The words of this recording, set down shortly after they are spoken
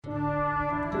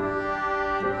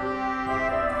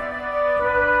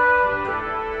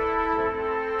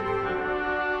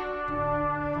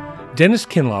Dennis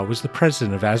Kinlaw was the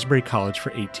president of Asbury College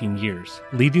for 18 years,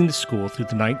 leading the school through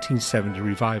the 1970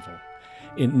 revival.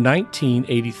 In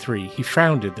 1983, he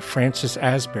founded the Francis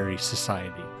Asbury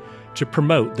Society to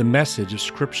promote the message of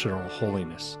scriptural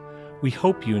holiness. We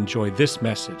hope you enjoy this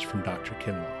message from Dr.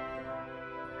 Kinlaw.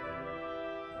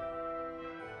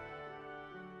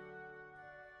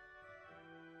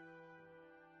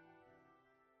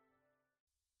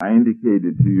 I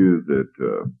indicated to you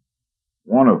that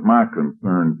one of my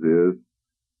concerns is,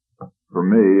 for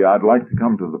me, I'd like to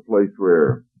come to the place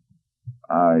where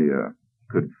I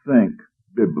could think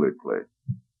biblically.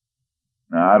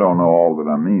 Now, I don't know all that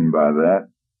I mean by that,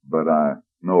 but I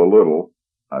know a little,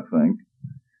 I think.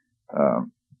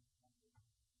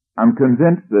 I'm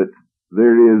convinced that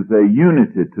there is a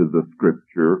unity to the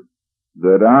Scripture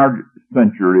that our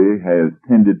century has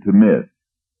tended to miss.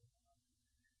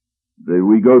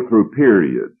 We go through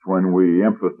periods when we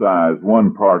emphasize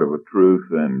one part of a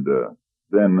truth and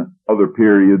then other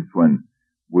periods when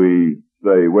we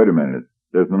say, wait a minute,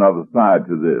 there's another side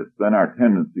to this. Then our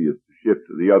tendency is to shift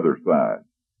to the other side.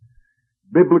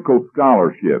 Biblical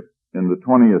scholarship in the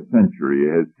 20th century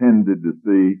has tended to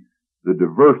see the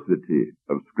diversity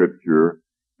of Scripture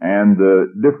and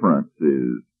the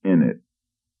differences in it.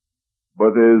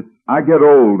 But as I get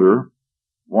older,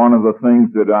 one of the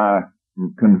things that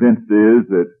I'm convinced is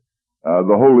that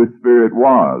the Holy Spirit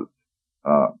was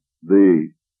the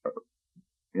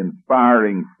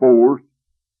inspiring force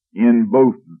in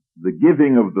both the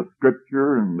giving of the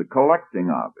Scripture and the collecting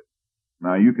of it.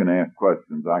 Now, you can ask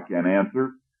questions I can't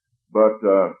answer, but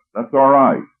that's all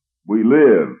right. We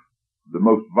live. The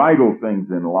most vital things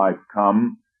in life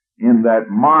come in that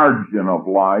margin of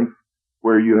life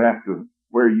where you have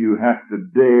to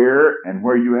dare and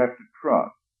where you have to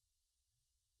trust.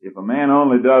 If a man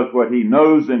only does what he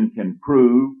knows and can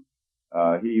prove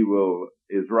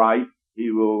is right, he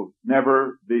will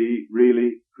never be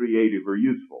really creative or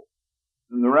useful.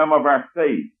 It's in the realm of our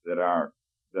faith that our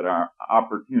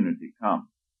opportunity comes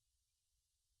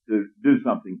to do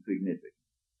something significant.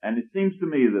 And it seems to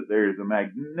me that there is a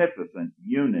magnificent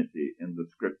unity in the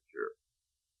Scripture.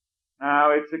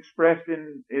 Now, it's expressed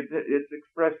in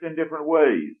different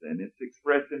ways, and it's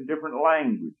expressed in different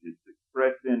language. It's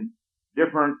expressed in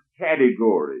different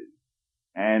categories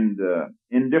and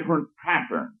in different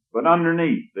patterns. But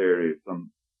underneath there is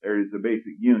a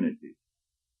basic unity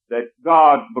that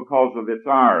God, because of its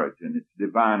origin, its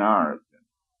divine origin.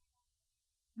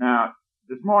 Now,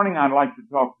 this morning I'd like to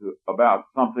talk about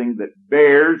something that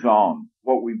bears on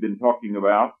what we've been talking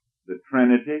about, the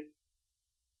Trinity,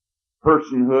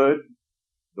 personhood,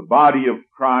 the body of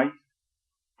Christ,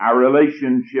 our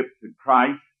relationship to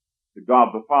Christ, to God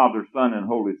the Father, Son, and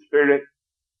Holy Spirit,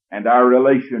 and our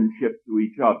relationship to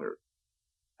each other,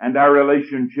 and our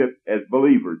relationship as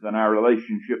believers, and our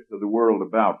relationship to the world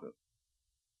about us.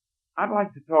 I'd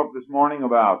like to talk this morning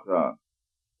about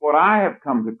what I have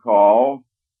come to call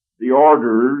the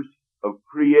orders of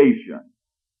creation.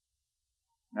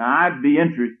 Now, I'd be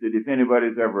interested if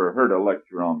anybody's ever heard a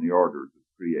lecture on the orders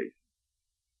of creation.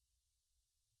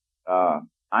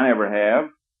 I never have.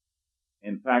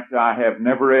 In fact, I have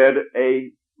never read a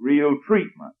real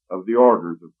treatment of the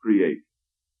orders of creation.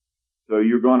 So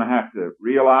you're going to have to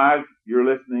realize you're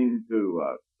listening to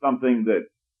something that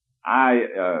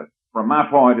from my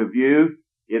point of view,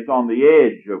 it's on the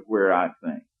edge of where I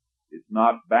think. It's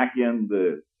not back in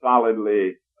the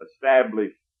solidly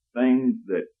established things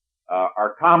that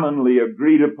are commonly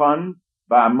agreed upon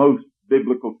by most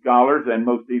biblical scholars and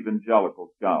most evangelical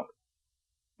scholars.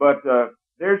 But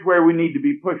there's where we need to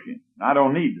be pushing. I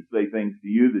don't need to say things to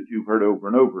you that you've heard over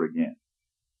and over again.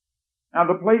 Now,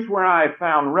 the place where I have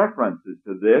found references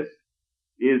to this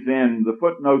is in the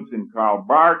footnotes in Karl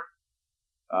Barth,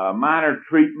 minor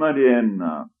treatment in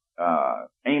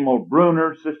Emil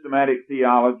Brunner's Systematic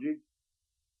Theology.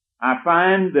 I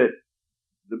find that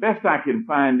the best I can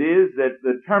find is that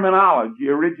the terminology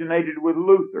originated with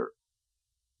Luther.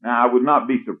 Now, I would not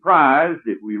be surprised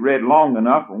if we read long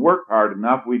enough and worked hard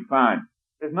enough, we'd find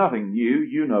there's nothing new.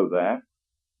 You know that.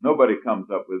 Nobody comes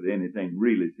up with anything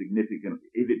really significant.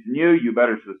 If it's new, you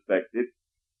better suspect it.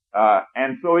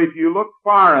 And so if you look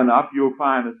far enough, you'll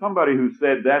find that somebody who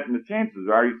said that, and the chances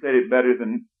are he said it better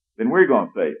than we're going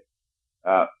to say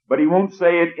it. But he won't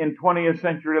say it in 20th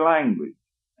century language.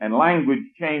 And language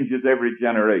changes every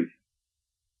generation.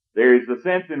 There is a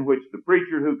sense in which the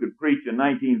preacher who could preach in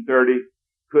 1930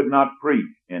 could not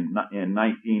preach in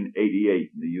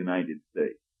 1988 in the United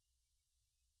States.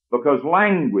 Because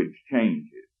language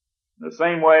changes. In the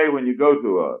same way when you go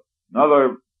to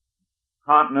another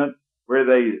continent where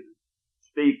they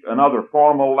speak another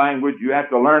formal language, you have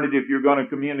to learn it if you're going to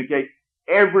communicate.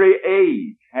 Every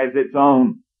age has its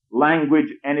own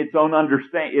language and its own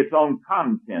its own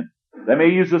content. They may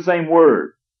use the same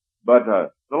word, but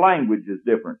the language is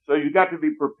different. So you've got to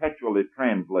be perpetually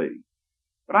translating.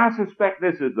 But I suspect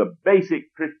this is a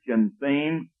basic Christian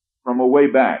theme from a way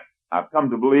back. I've come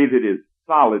to believe it is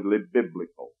solidly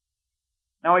biblical.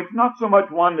 Now, it's not so much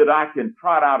one that I can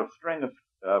trot out a string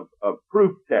of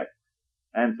proof texts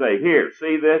and say, here,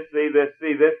 see this, see this,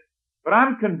 see this. But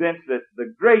I'm convinced that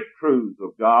the great truths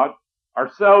of God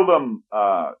are seldom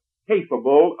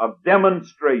capable of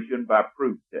demonstration by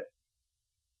proof text.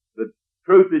 The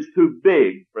truth is too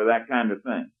big for that kind of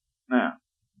thing. Now,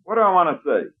 what do I want to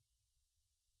say?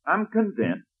 I'm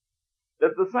convinced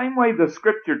that the same way the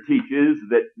Scripture teaches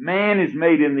that man is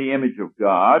made in the image of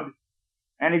God,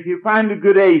 and if you find a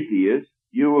good atheist,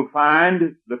 you will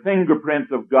find the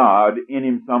fingerprints of God in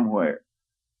him somewhere.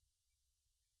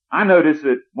 I notice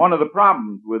that one of the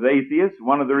problems with atheists,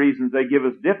 one of the reasons they give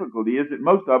us difficulty, is that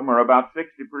most of them are about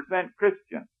 60%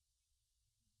 Christian.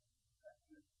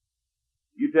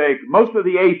 You take most of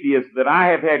the atheists that I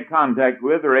have had contact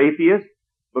with are atheists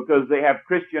because they have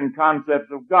Christian concepts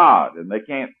of God, and they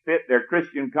can't fit their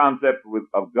Christian concepts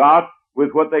of God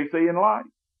with what they see in life.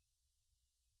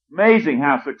 Amazing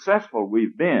how successful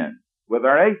we've been with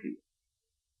our atheists.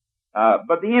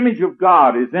 But the image of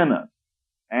God is in us.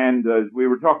 And as we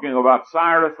were talking about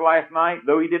Cyrus last night,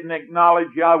 though he didn't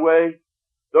acknowledge Yahweh,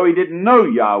 though he didn't know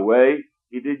Yahweh,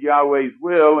 he did Yahweh's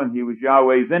will and he was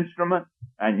Yahweh's instrument,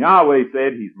 and Yahweh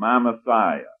said, he's my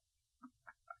Messiah.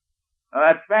 Now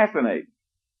that's fascinating.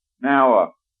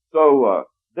 Now,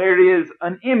 there is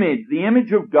an image, the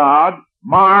image of God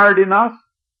marred in us,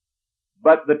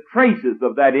 but the traces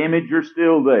of that image are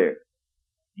still there.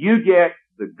 You get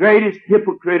the greatest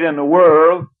hypocrite in the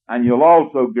world, and you'll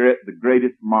also get the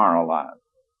greatest moralizer.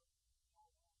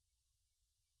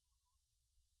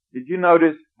 Did you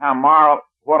notice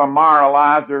what a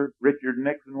moralizer Richard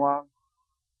Nixon was?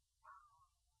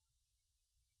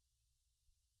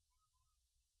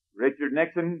 Richard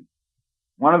Nixon,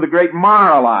 one of the great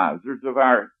moralizers of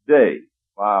our day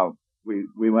while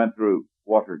we went through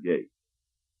Watergate.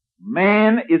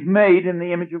 Man is made in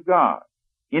the image of God,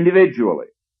 individually.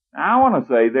 Now, I want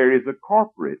to say there is a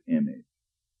corporate image.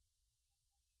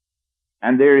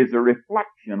 And there is a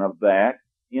reflection of that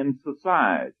in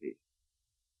society.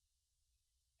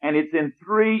 And it's in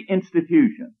three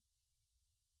institutions.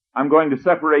 I'm going to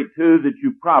separate two that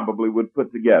you probably would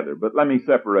put together, but let me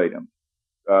separate them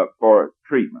for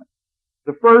treatment.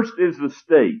 The first is the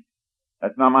state.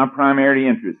 That's not my primary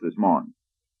interest this morning.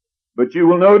 But you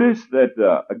will notice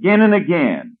that again and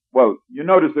again, well, you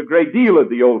notice a great deal of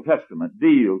the Old Testament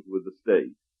deals with the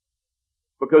state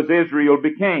because Israel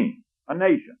became a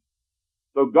nation.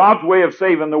 So God's way of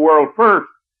saving the world first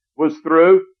was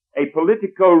through a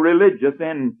politico-religious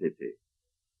entity.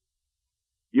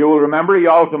 You will remember he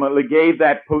ultimately gave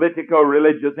that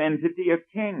politico-religious entity a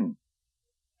king.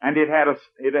 And it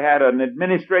had an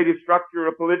administrative structure,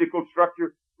 a political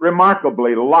structure,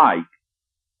 remarkably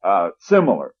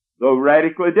similar, though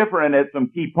radically different at some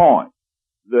key points,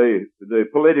 the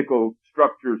political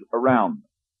structures around them.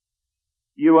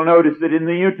 You will notice that in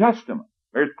the New Testament,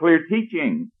 there's clear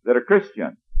teaching that a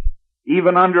Christian,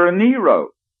 even under a Nero,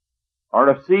 or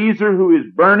a Caesar who is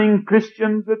burning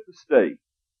Christians at the stake,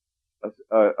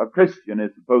 a Christian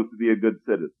is supposed to be a good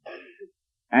citizen.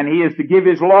 And he is to give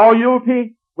his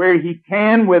loyalty where he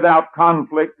can without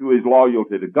conflict to his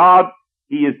loyalty to God.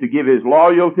 He is to give his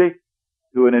loyalty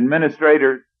to an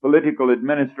administrator, political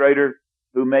administrator,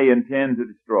 who may intend to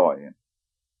destroy him.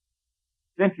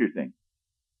 It's interesting.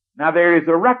 Now there is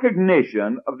a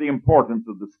recognition of the importance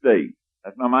of the state.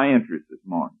 That's not my interest this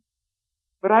morning.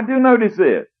 But I do notice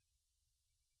this,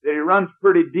 that it runs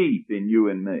pretty deep in you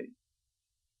and me.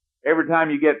 Every time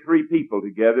you get three people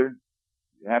together,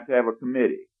 you have to have a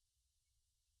committee.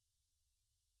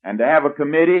 And to have a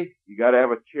committee, you got to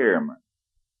have a chairman.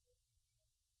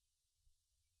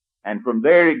 And from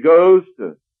there it goes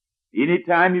to any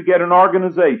time you get an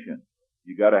organization,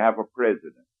 you got to have a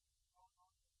president.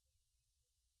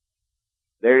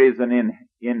 There is an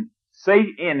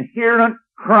inherent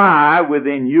cry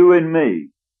within you and me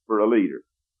for a leader.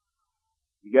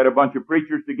 You get a bunch of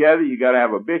preachers together, you got to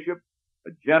have a bishop,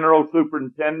 a general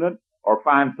superintendent, or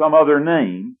find some other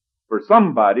name for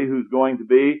somebody who's going to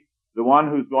be the one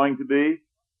who's going to be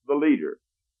the leader.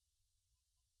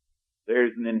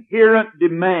 There's an inherent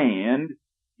demand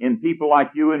in people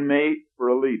like you and me for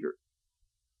a leader.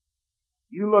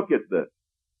 You look at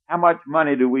how much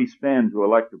money do we spend to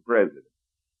elect a president?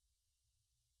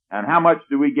 And how much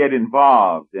do we get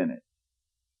involved in it?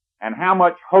 And how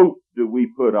much hope do we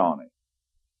put on it?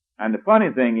 And the funny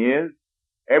thing is,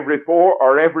 every 4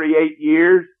 or every 8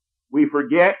 years, we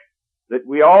forget that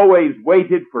we always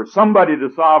waited for somebody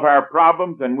to solve our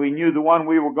problems, and we knew the one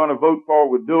we were going to vote for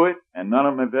would do it, and none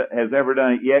of them has ever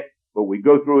done it yet, but we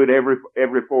go through it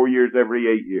every 4 years, every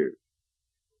 8 years.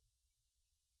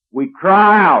 We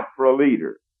cry out for a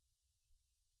leader.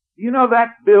 Do you know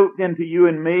that's built into you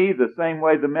and me the same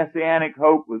way the Messianic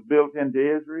hope was built into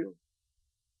Israel?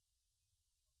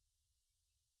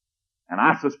 And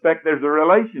I suspect there's a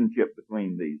relationship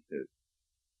between these two.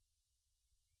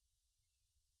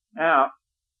 Now,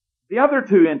 the other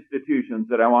two institutions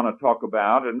that I want to talk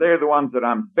about, and they're the ones that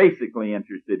I'm basically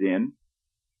interested in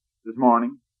this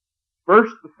morning.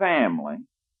 First, the family,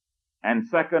 and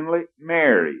secondly,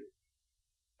 marriage.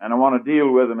 And I want to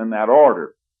deal with them in that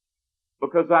order,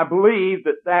 because I believe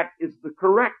that that is the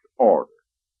correct order,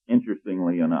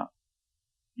 interestingly enough.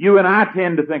 You and I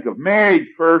tend to think of marriage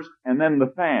first and then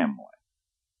the family.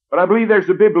 But I believe there's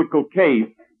a biblical case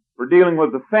for dealing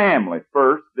with the family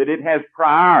first, that it has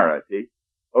priority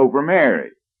over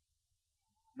marriage.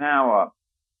 Now,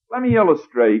 let me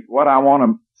illustrate what I want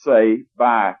to say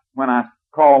by when I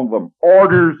call them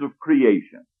orders of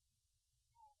creation.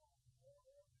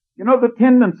 You know, the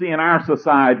tendency in our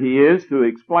society is to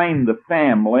explain the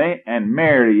family and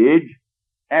marriage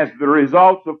as the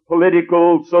results of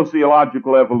political,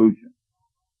 sociological evolution.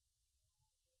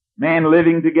 Man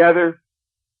living together,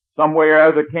 some way or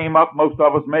other came up, most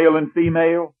of us male and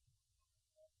female,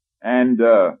 and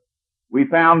we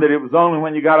found that it was only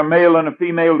when you got a male and a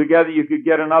female together you could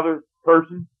get another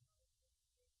person.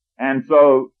 And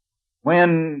so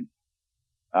when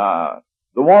the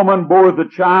woman bore the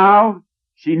child,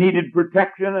 she needed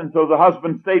protection, and so the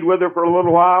husband stayed with her for a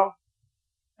little while.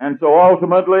 And so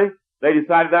ultimately, they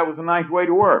decided that was a nice way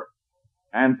to work.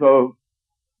 And so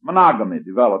monogamy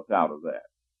developed out of that.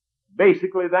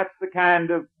 Basically, that's the kind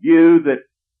of view that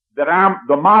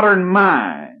the modern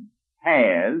mind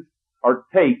has or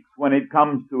takes when it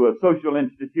comes to a social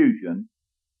institution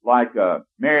like a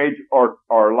marriage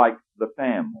or like the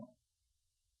family.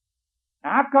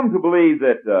 Now, I've come to believe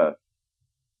that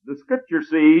the Scripture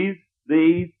sees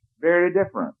these very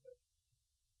differently.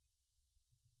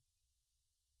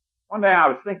 One day I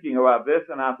was thinking about this,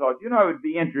 and I thought, it would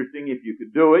be interesting if you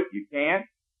could do it. You can't,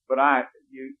 but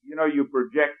you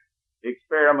project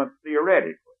experiments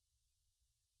theoretically.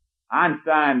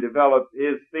 Einstein developed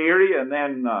his theory, and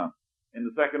then in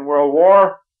the Second World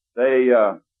War, they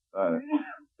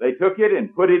took it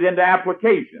and put it into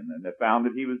application, and they found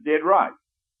that he was dead right.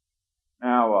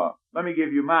 Now, let me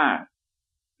give you my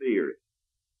theory.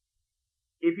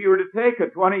 If you were to take a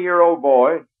 20-year-old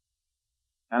boy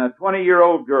and a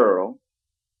 20-year-old girl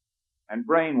and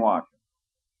brainwash them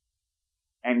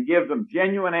and give them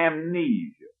genuine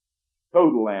amnesia,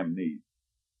 total amnesia,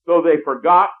 so they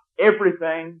forgot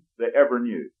everything they ever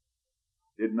knew,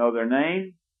 didn't know their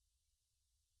name,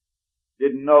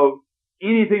 didn't know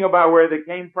anything about where they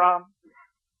came from,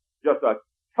 just a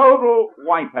total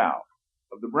wipeout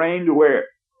of the brain to where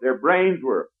their brains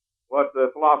were what the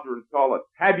philosophers call a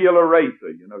tabula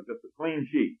rasa, just a clean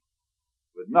sheet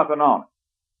with nothing on it.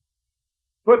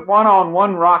 Put one on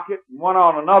one rocket and one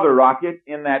on another rocket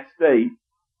in that state.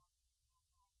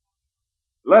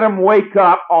 Let them wake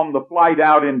up on the flight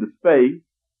out into space,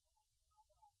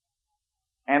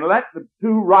 and let the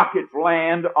two rockets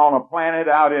land on a planet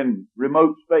out in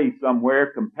remote space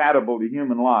somewhere compatible to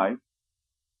human life,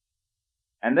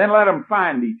 and then let them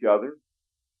find each other.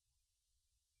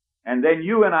 And then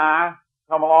you and I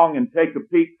come along and take a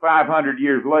peek 500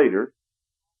 years later,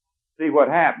 see what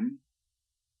happened.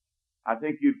 I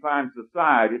think you'd find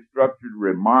society structured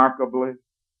remarkably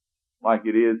like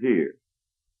it is here.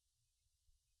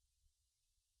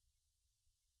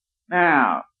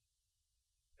 Now,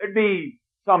 there'd be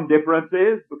some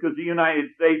differences because the United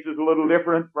States is a little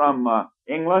different from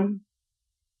England.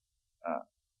 The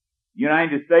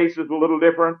United States is a little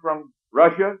different from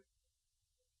Russia.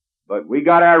 But we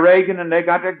got our Reagan and they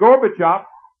got their Gorbachev.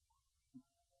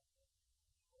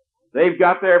 They've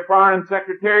got their foreign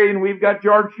secretary and we've got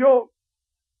George Shultz.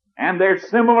 And they're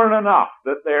similar enough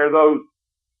that they're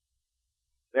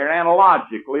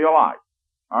analogically alike.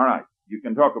 All right, you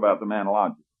can talk about them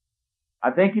analogically.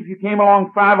 I think if you came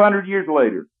along 500 years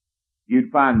later,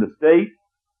 you'd find the state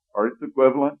or its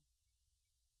equivalent.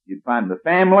 You'd find the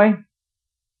family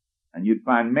and you'd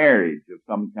find marriage of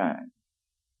some kind.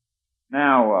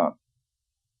 Now,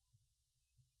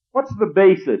 what's the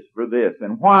basis for this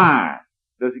and why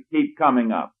does it keep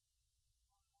coming up?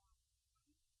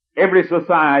 Every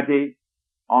society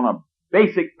on a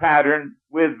basic pattern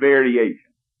with variation.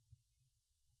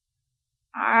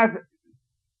 I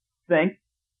think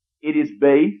it is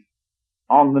based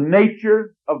on the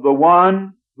nature of the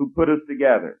one who put us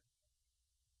together.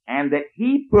 And that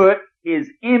He put His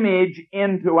image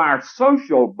into our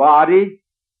social body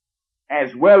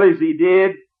as well as He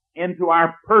did into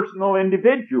our personal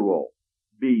individual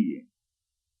being.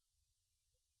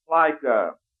 Like,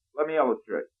 let me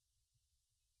illustrate.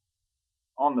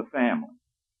 On the family.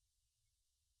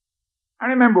 I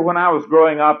remember when I was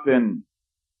growing up in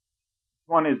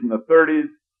 20s and the 30s.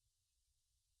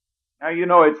 Now, you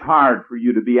know it's hard for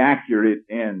you to be accurate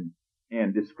in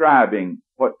describing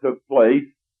what took place,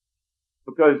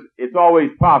 because it's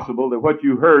always possible that what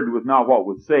you heard was not what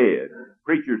was said.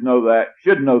 Preachers know that,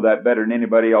 should know that better than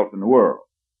anybody else in the world.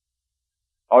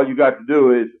 All you got to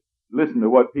do is listen to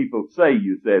what people say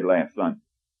you said last Sunday.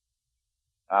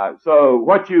 So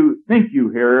what you think you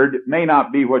heard may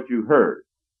not be what you heard.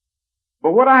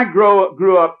 But what I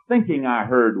grew up thinking I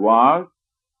heard was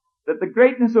that the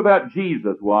greatness about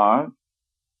Jesus was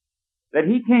that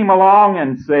He came along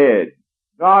and said,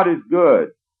 God is good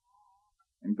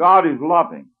and God is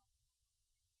loving.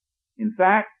 In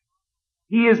fact,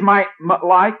 He is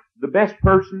like the best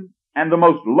person and the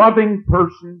most loving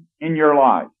person in your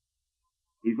life.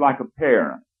 He's like a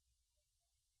parent.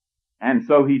 And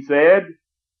so He said,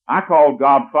 I call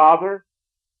God Father,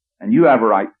 and you have a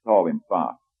right to call Him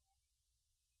Father.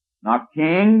 Not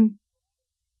King,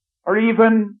 or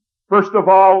even, first of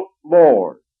all,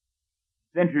 Lord.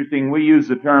 It's interesting, we use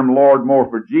the term Lord more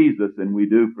for Jesus than we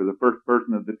do for the first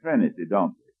person of the Trinity,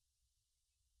 don't we?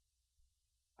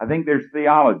 I think there's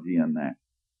theology in that.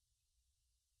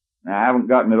 Now, I haven't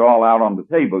gotten it all out on the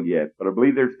table yet, but I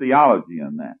believe there's theology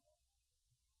in that.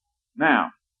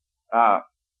 Now,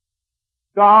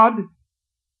 God,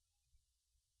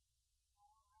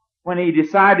 when He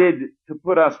decided to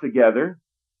put us together,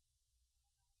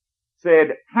 said,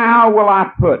 how will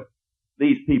I put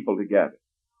these people together?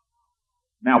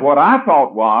 Now, what I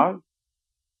thought was,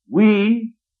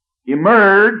 we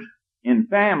emerged in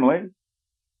families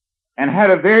and had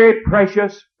a very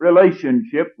precious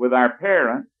relationship with our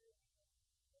parents,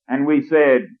 and we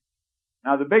said,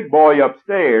 now the big boy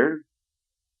upstairs,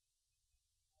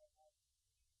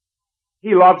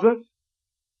 he loves us,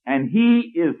 and he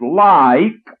is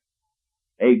like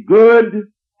a good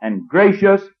and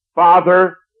gracious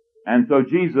Father, and so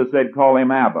Jesus said, call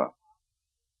him Abba.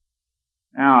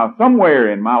 Now,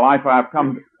 somewhere in my life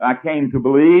I came to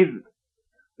believe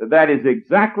that that is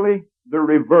exactly the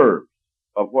reverse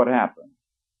of what happened.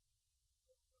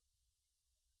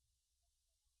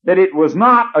 That it was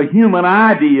not a human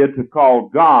idea to call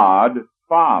God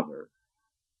Father,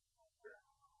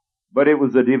 but it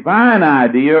was a divine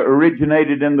idea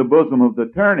originated in the bosom of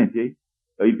eternity,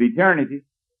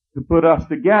 to put us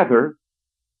together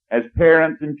as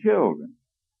parents and children.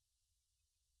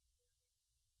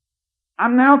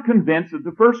 I'm now convinced that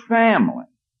the first family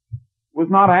was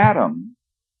not Adam,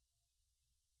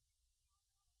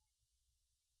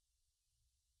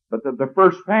 but that the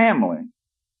first family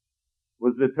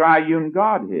was the triune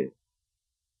Godhead.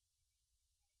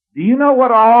 Do you know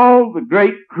what all the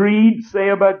great creeds say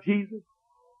about Jesus?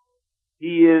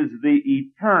 He is the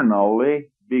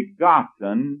eternally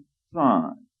begotten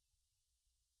Son.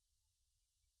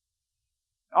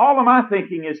 All of my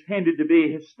thinking has tended to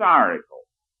be historical,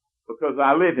 because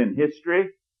I live in history,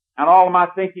 and all of my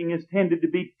thinking has tended to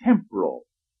be temporal,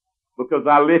 because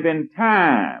I live in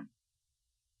time.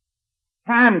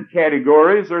 Time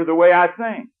categories are the way I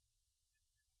think.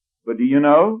 But do you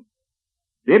know,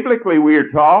 biblically we are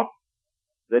taught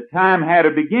that time had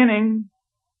a beginning,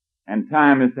 and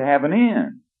time is to have an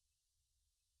end.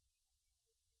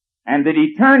 And that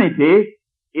eternity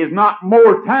is not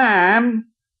more time,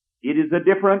 it is a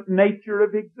different nature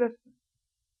of existence.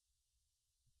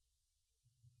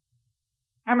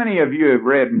 How many of you have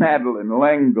read Madeleine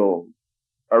L'Engle's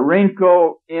A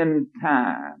Wrinkle in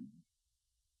Time?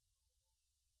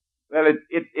 Well,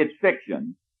 it's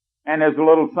fiction, and there's a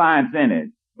little science in it,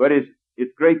 but it's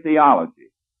great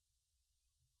theology.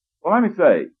 Well, let me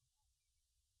say,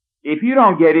 if you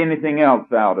don't get anything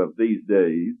else out of these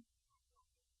days,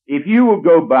 if you will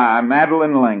go by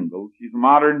Madeleine L'Engle, she's a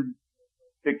modern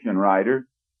fiction writer.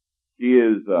 She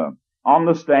is on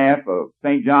the staff of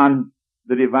St. John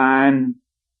the Divine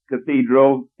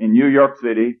Cathedral in New York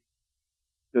City,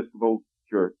 Episcopal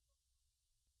Church.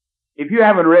 If you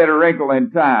haven't read A Wrinkle in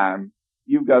Time,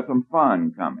 you've got some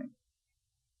fun coming.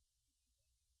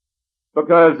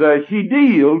 Because she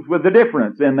deals with the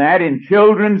difference in that in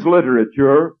children's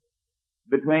literature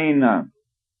between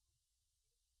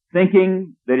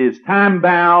thinking that is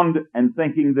time-bound and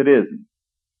thinking that isn't.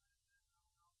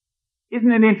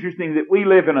 Isn't it interesting that we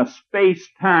live in a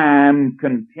space-time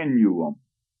continuum?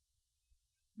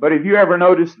 But if you ever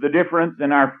notice the difference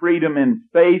in our freedom in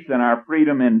space and our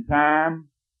freedom in time,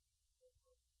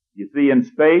 you see, in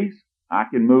space, I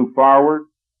can move forward,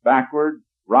 backward,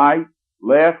 right,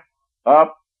 left,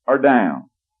 up, or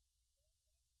down.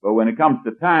 But when it comes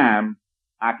to time,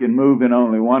 I can move in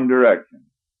only one direction.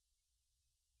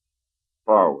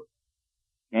 Forward.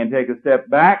 Can't take a step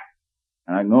back,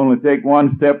 and I can only take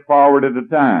one step forward at a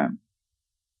time.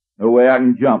 No way I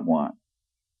can jump one.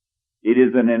 It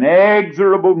is an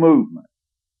inexorable movement.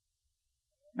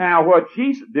 Now, what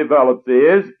she develops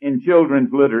is, in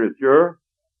children's literature,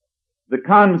 the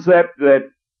concept that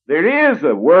there is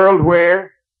a world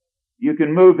where you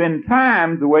can move in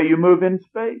time the way you move in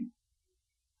space.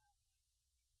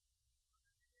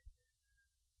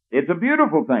 It's a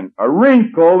beautiful thing. A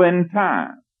wrinkle in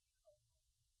time.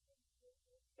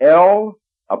 L'',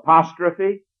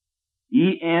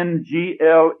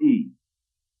 E-N-G-L-E.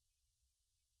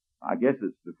 I guess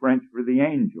it's the French for the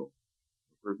angel.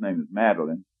 Her first name is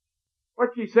Madeline. What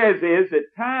she says is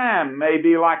that time may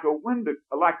be like a window,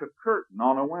 like a curtain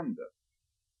on a window.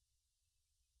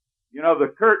 You know, the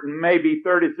curtain may be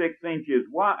 36 inches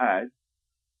wide,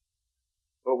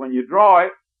 but when you draw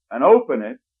it and open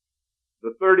it,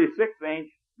 the 36 inch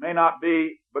may not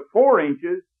be but 4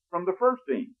 inches from the first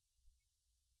inch.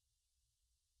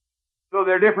 So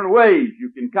there are different ways you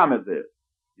can come at this,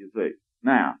 you see.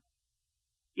 Now,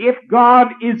 if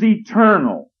God is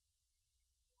eternal,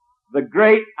 the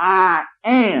great I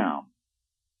am,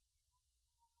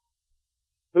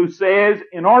 who says,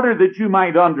 in order that you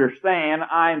might understand,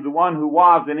 I am the one who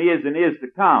was and is to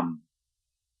come.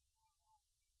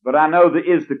 But I know the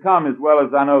is to come as well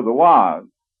as I know the was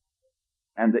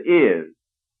and the is.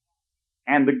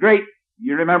 And the great,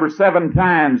 you remember 7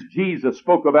 times Jesus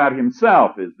spoke about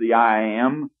himself as the I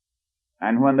am.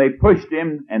 And when they pushed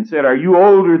him and said, are you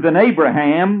older than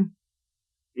Abraham?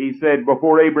 He said,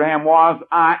 before Abraham was,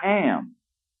 I am.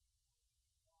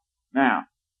 Now,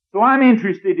 so I'm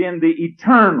interested in the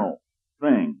eternal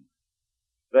thing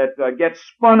that gets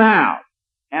spun out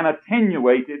and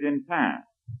attenuated in time.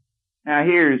 Now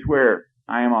here's where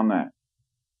I am on that.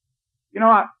 You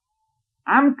know,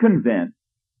 I'm convinced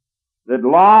that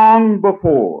long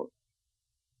before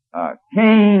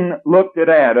Cain looked at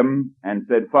Adam and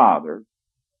said, Father,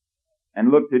 and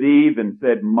looked at Eve and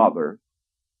said, Mother,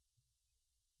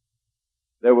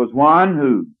 there was one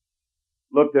who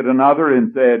looked at another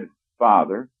and said,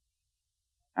 Father,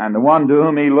 and the one to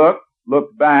whom he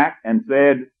looked back and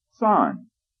said, Son.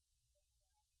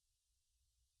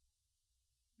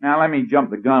 Now let me jump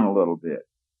the gun a little bit.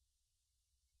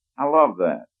 I love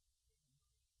that.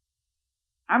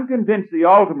 I'm convinced the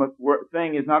ultimate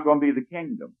thing is not going to be the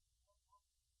kingdom.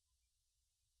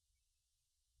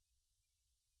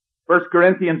 1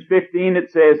 Corinthians 15,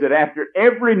 it says that after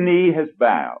every knee has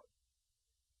bowed,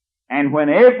 and when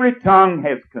every tongue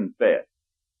has confessed,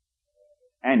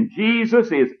 and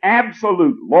Jesus is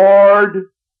absolute Lord,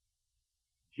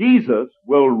 Jesus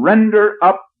will render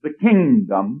up the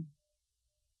kingdom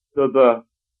to the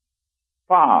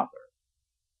Father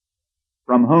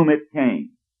from whom it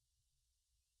came.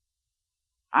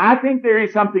 I think there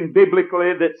is something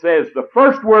biblically that says the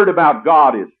first word about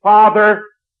God is Father,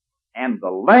 and the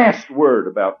last word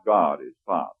about God is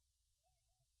Father.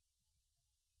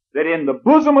 That in the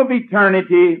bosom of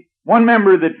eternity, one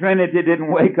member of the Trinity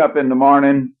didn't wake up in the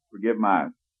morning, forgive my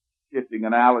shifting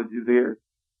analogies here,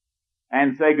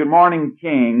 and say, good morning,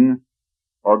 King,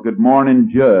 or good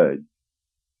morning, Judge.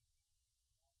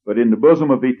 But in the bosom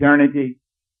of eternity,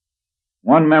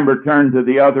 one member turned to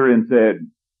the other and said,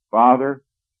 Father,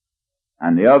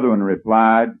 and the other one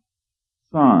replied,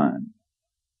 Son.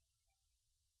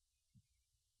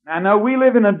 Now, I know we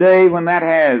live in a day when that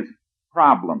has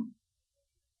problems,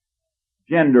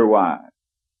 gender-wise.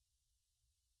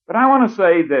 But I want to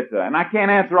say that, and I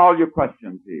can't answer all your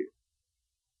questions here,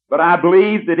 but I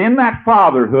believe that in that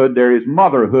fatherhood there is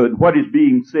motherhood. What is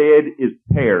being said is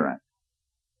parent.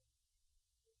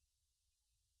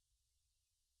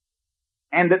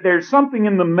 And that there's something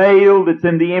in the male that's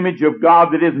in the image of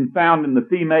God that isn't found in the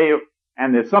female,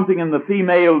 and there's something in the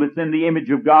female that's in the image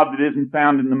of God that isn't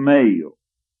found in the male.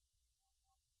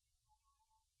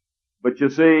 But you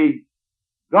see,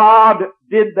 God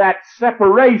did that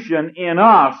separation in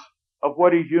us of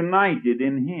what is united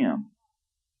in Him.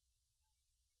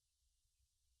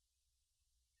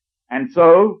 And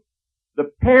so,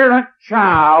 the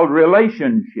parent-child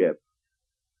relationship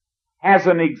has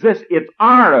its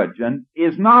origin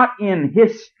is not in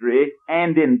history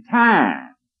and in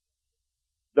time.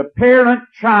 The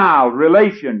parent-child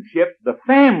relationship, the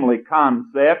family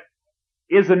concept,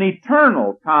 is an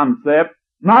eternal concept,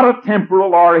 not a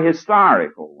temporal or a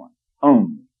historical one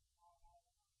only.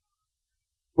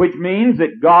 which means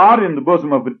that God in the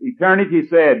bosom of eternity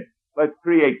said, let's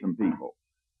create some people.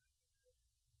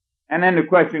 And then the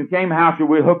question came, how shall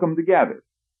we hook them together?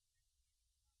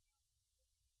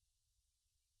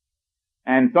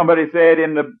 And somebody said,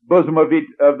 in the bosom of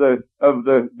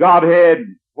the Godhead,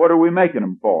 what are we making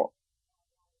them for?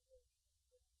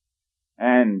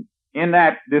 And in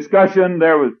that discussion,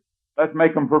 there was, let's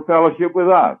make them for fellowship with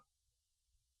us.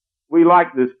 We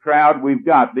like this crowd we've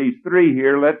got. These three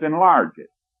here, let's enlarge it.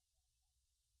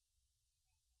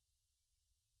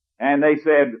 And they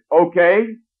said, okay,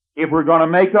 if we're going to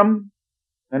make them,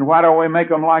 then why don't we make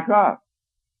them like us?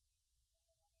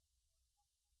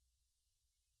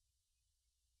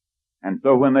 And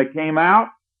so when they came out,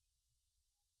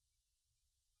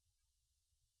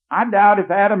 I doubt if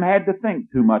Adam had to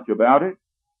think too much about it.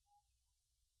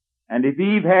 And if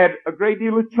Eve had a great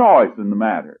deal of choice in the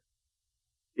matter.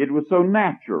 It was so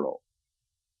natural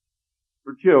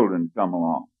for children to come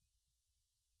along.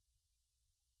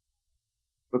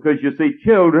 Because you see,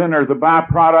 children are the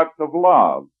byproduct of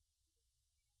love.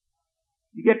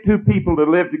 You get two people to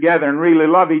live together and really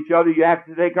love each other, you have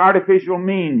to take artificial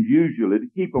means usually to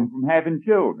keep them from having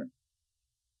children.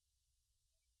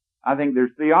 I think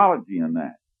there's theology in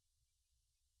that.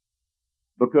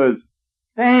 Because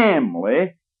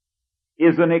family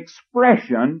is an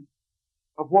expression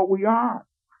of what we are.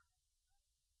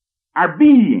 Our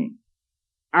being,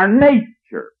 our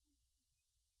nature.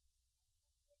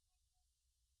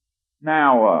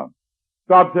 Now,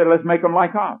 God said, let's make them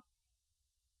like us.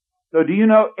 So do you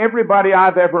know everybody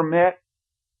I've ever met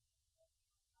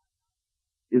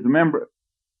is a member,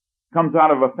 comes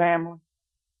out of a family?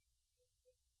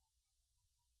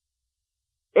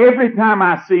 Every time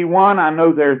I see one, I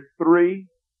know there's three.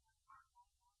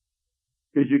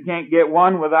 Because you can't get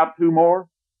one without two more.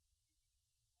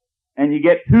 And you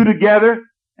get two together,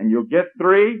 and you'll get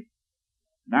three.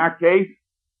 In our case,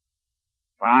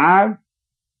 5.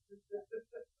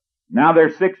 Now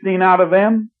there's 16 out of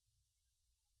them.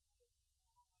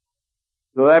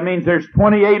 So that means there's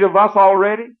 28 of us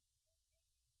already.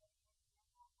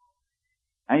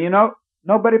 And you know,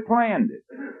 nobody planned it.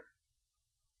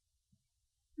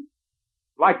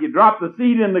 Like you drop the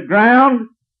seed in the ground,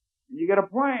 and you get a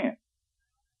plant.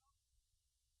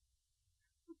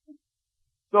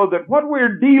 So that what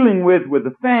we're dealing with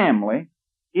the family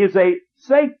is a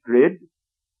sacred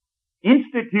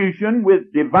institution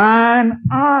with divine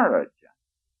origin.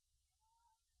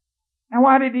 Now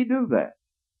why did he do that?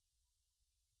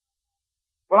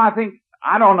 Well,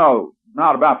 I don't know,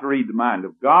 not about to read the mind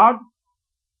of God,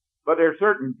 but there are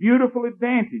certain beautiful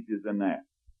advantages in that.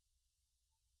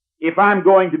 If I'm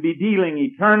going to be dealing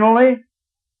eternally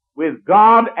with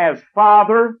God as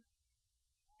Father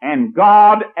and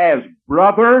God as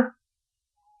brother,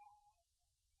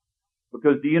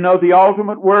 because do you know the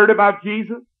ultimate word about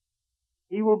Jesus?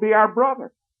 He will be our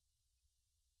brother.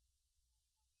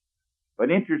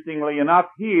 But interestingly enough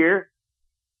here,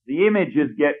 the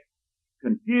images get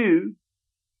confused,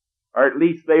 or at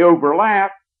least they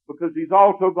overlap, because he's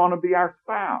also going to be our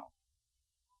spouse.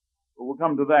 But we'll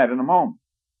come to that in a moment.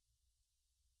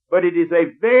 But it is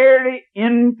a very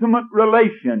intimate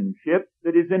relationship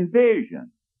that is envisioned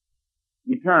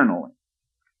eternally.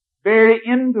 Very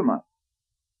intimate.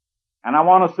 And I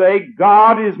want to say,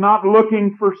 God is not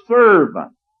looking for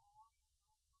servants.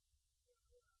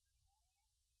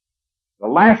 The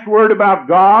last word about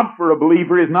God for a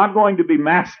believer is not going to be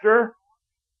master.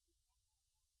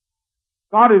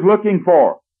 God is looking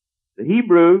for, the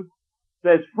Hebrew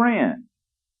says friend.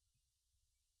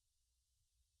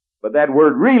 But that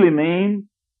word really means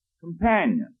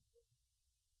companion.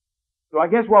 So I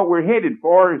guess what we're headed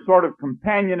for is sort of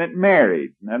companionate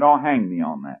marriage. Now don't hang me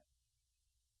on that.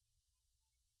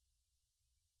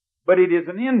 But it is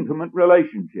an intimate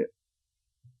relationship.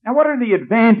 Now what are the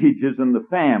advantages in the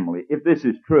family if this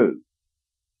is true?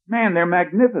 Man, they're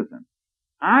magnificent.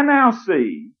 I now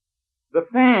see the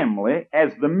family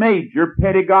as the major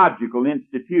pedagogical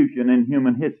institution in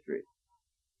human history.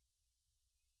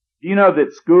 Do you know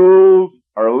that schools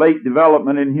are a late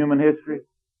development in human history?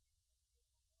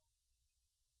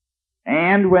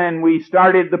 And when we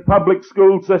started the public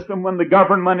school system, when the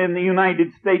government in the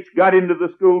United States got into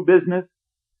the school business,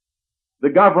 the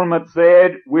government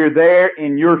said, we're there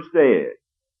in your stead.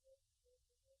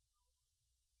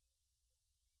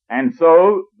 And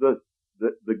so the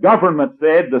government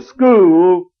said the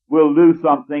school will do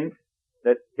something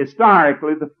that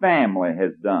historically the family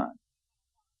has done.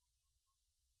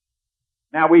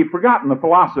 Now we've forgotten the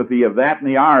philosophy of that and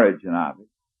the origin of it.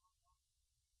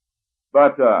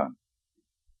 But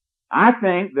I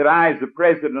think that I, as the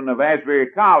president of Asbury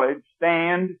College,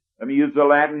 stand Let me use the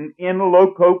Latin, in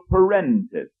loco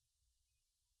parentis.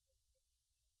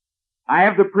 I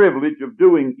have the privilege of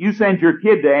doing, you send your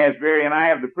kid to Asbury, and I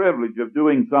have the privilege of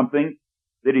doing something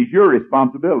that is your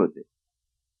responsibility.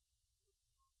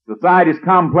 Society's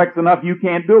complex enough you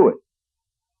can't do it.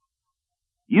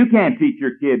 You can't teach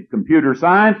your kid computer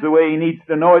science the way he needs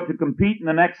to know it to compete in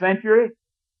the next century.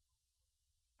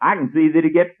 I can see that he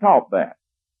gets taught that.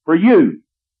 For you.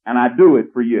 And I do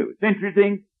it for you. It's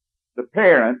interesting. The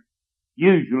parent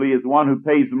usually is the one who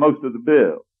pays the most of the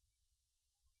bill.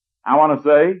 I want to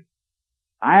say,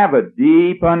 I have a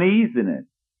deep uneasiness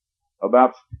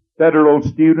about federal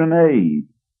student aid.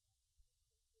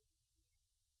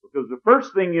 Because the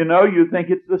first thing you know, you think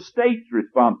it's the state's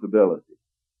responsibility.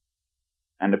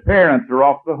 And the parents are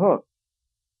off the hook.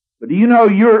 But do you know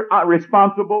you're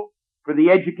responsible for the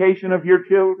education of your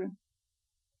children?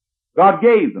 God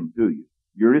gave them to you.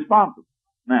 You're responsible.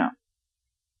 Now,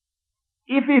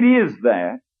 if it is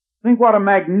that, think what a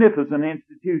magnificent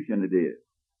institution it is.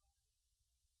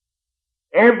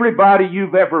 Everybody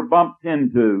you've ever bumped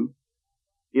into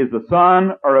is a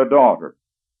son or a daughter.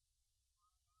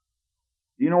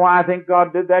 Do you know why I think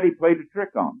God did that? He played a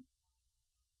trick on them.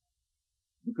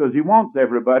 Because He wants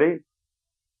everybody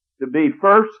to be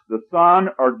first the son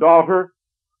or daughter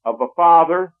of a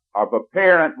father, of a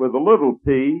parent with a little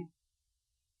p,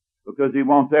 because He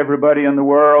wants everybody in the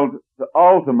world to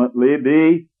ultimately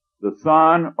be the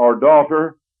son or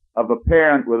daughter of a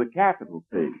parent with a capital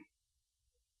P.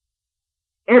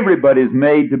 Everybody's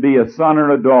made to be a son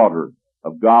or a daughter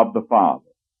of God the Father.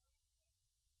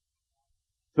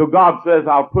 So God says,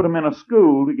 I'll put them in a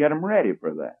school to get them ready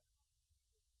for that.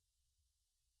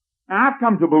 Now, I've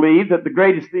come to believe that the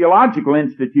greatest theological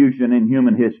institution in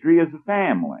human history is the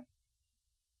family.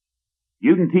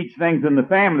 You can teach things in the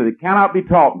family that cannot be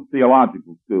taught in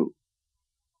theological schools.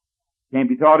 Can't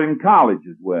be taught in college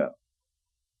as well.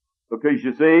 Because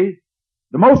you see,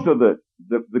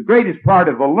 the greatest part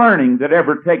of the learning that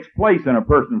ever takes place in a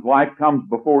person's life comes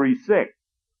before he's sick.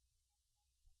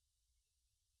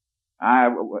 I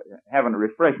haven't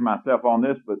refreshed myself on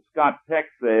this, but Scott Peck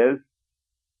says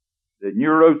that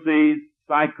neuroses,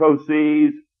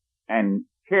 psychoses, and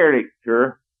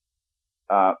character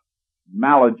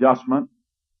maladjustment,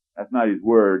 that's not his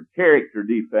word, character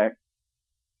defects,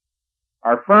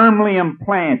 are firmly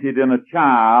implanted in a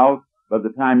child by the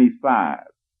time he's 5.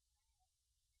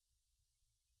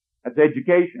 That's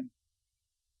education.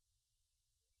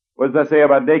 What does that say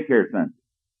about daycare centers?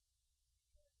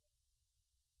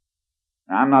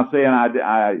 Now, I'm not saying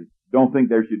I don't think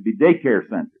there should be daycare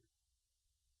centers.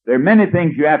 There are many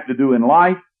things you have to do in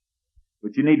life,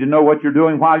 but you need to know what you're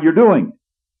doing while you're doing it,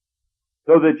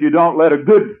 so that you don't let a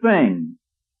good thing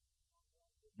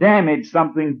damage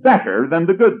something better than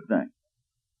the good thing.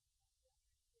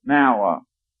 Now,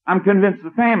 I'm convinced the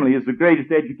family is the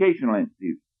greatest educational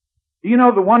institution. Do you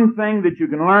know the one thing that you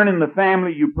can learn in the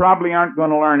family you probably aren't going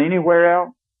to learn anywhere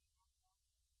else?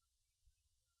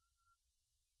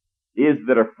 Is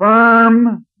that a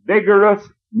firm, vigorous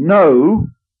no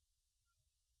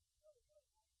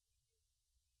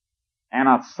and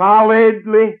a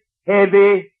solidly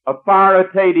heavy,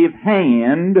 authoritative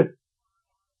hand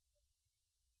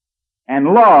and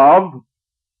love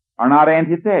are not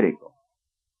antithetical.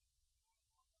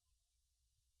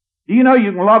 Do you know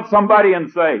you can love somebody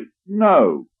and say,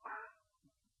 no?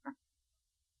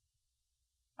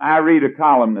 I read a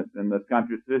columnist in this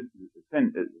country,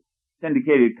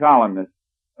 syndicated columnist,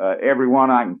 every one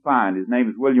I can find. His name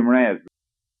is William Raspberry.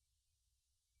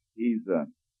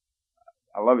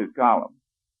 I love his column.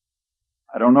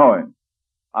 I don't know him.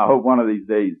 I hope one of these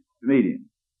days to meet him.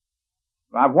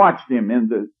 I've watched him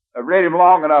I've read him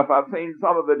long enough. I've seen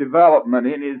some of the development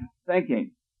in his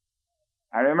thinking.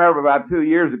 I remember about 2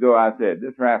 years ago I said,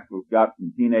 this rascal's got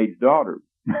some teenage daughters.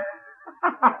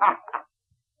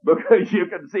 Because you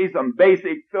can see some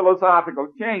basic philosophical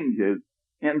changes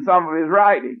in some of his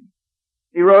writings.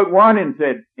 He wrote one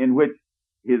in which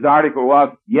his article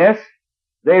was, yes,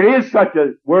 there is such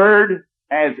a word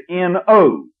as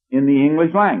N-O in the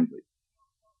English language.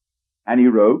 And he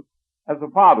wrote, as a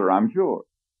father, I'm sure.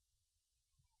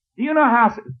 Do you know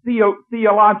how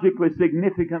theologically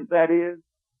significant that is?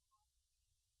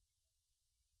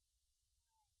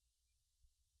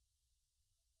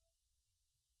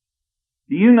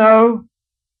 Do you know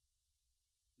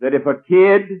that if a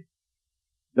kid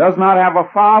does not have a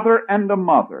father and a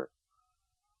mother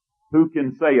who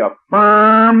can say a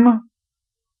firm,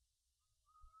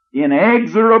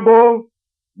 inexorable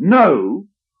no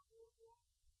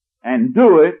and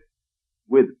do it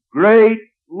with great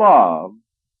love,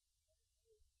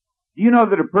 do you know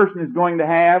that a person is going to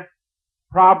have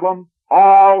problems,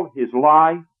 all his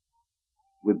life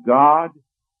with God?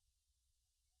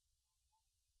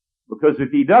 Because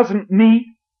if he doesn't meet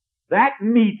that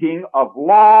meeting of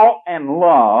law and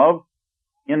love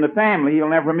in the family, he'll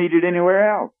never meet it anywhere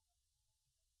else.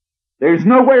 There's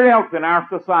nowhere else in our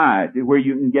society where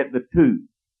you can get the two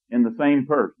in the same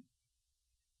person.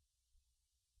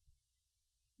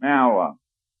 Now,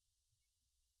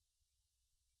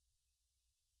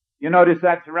 you notice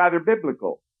that's rather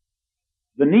biblical.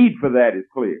 The need for that is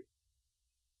clear.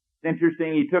 It's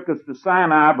interesting, he took us to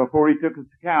Sinai before he took us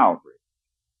to Calvary.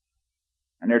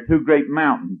 And there are two great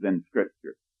mountains in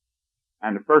Scripture.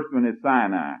 And the first one is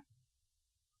Sinai.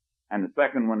 And the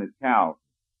second one is Calvary.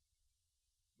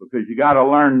 Because you gotta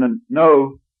learn the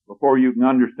no before you can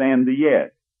understand the yes.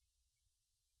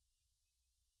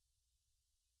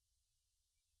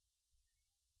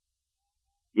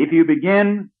 If you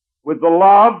begin with the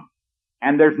love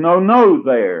and there's no no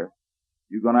there,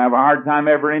 you're gonna have a hard time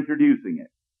ever introducing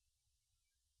it.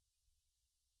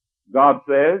 God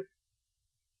says,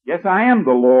 yes, I am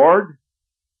the Lord.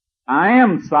 I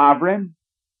am sovereign.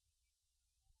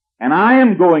 And I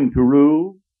am going to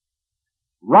rule.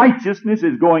 Righteousness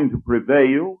is going to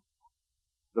prevail.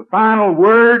 The final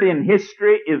word in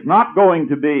history is not going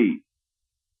to be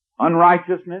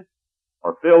unrighteousness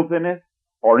or filthiness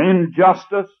or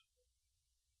injustice.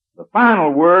 The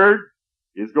final word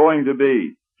is going to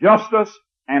be justice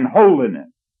and holiness.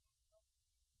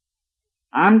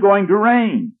 I'm going to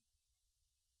reign.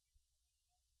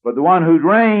 But the one who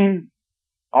reigns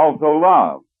also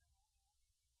loves.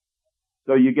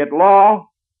 So you get law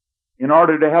in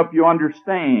order to help you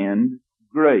understand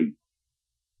grace.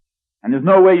 And there's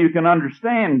no way you can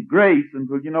understand grace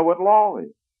until you know what law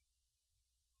is.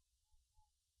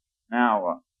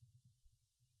 Now,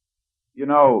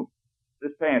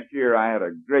 this past year I had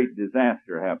a great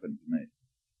disaster happen to me.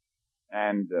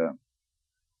 And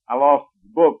I lost the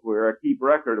book where I keep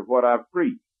record of what I've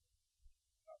preached.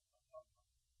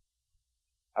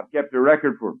 I've kept a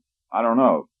record for,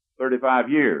 35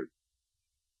 years.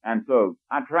 And so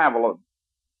I travel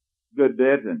a good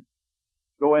bit and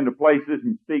go into places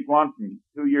and speak once and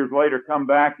 2 years later come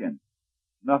back and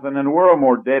nothing in the world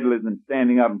more deadly than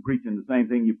standing up and preaching the same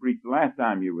thing you preached the last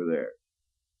time you were there.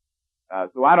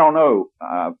 So I don't know.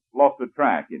 I've lost the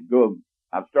track.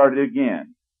 I've started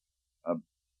again,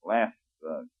 last,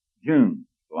 June.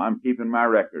 So I'm keeping my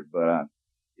record, but,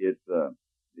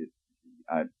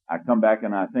 I come back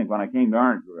and I think when I came to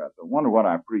Orangeburg, I thought, I wonder what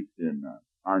I preached in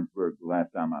Orangeburg the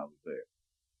last time I was there.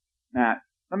 Now,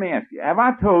 let me ask you, have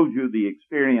I told you the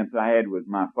experience I had with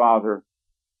my father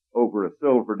over a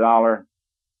silver dollar,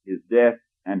 his death,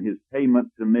 and his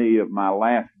payment to me of my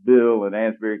last bill at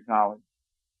Asbury College?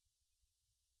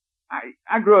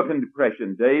 I grew up in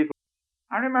Depression days.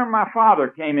 I remember my father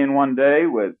came in one day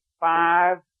with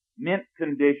 5 mint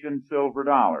condition silver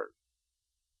dollars.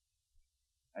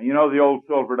 And you know the old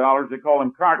silver dollars, they call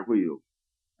them cartwheels.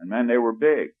 And man, they were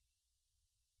big.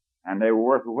 And they were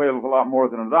worth a whale of a lot more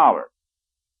than $1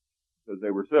 because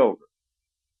they were silver.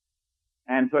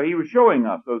 And so he was showing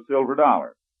us those silver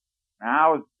dollars. Now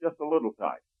I was just a little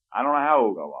tyke. I don't know how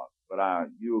old I was, but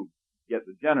you'll get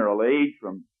the general age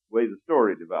from the way the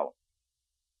story developed.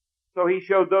 So he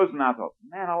showed those and I thought,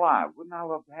 man alive, wouldn't I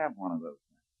love to have one of those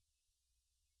things?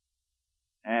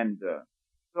 And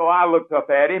so I looked up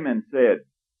at him and said,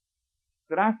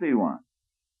 could I see one?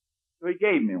 So he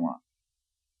gave me one.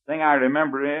 The thing I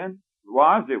remember it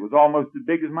was almost as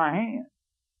big as my hand.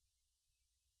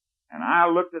 And I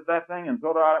looked at that thing and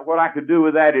thought what I could do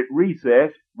with that at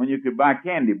recess when you could buy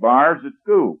candy bars at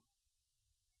school.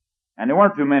 And there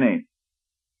weren't too many.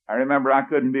 I remember I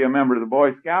couldn't be a member of the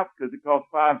Boy Scouts because it cost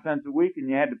 5 cents a week and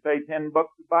you had to pay $10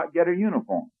 to get a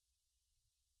uniform.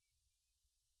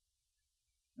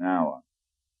 Now,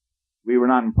 we were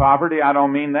not in poverty. I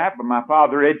don't mean that, but my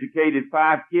father educated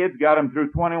 5 kids, got them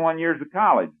through 21 years of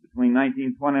college between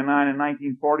 1929 and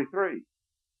 1943.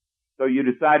 So you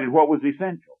decided what was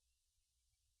essential.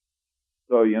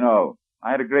 So,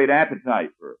 I had a great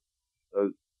appetite for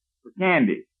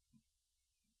candy.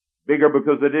 Bigger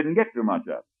because I didn't get too much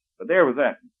of it. But there was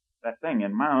that thing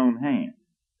in my own hand.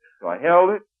 So I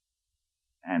held it,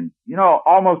 and,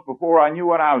 almost before I knew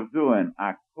what I was doing,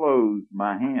 I closed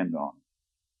my hand on it.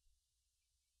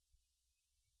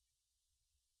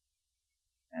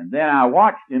 And then I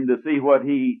watched him to see what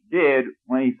he did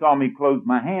when he saw me close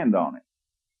my hand on it.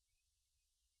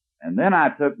 And then I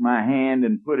took my hand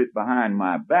and put it behind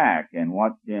my back and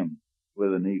watched him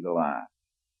with an eagle eye.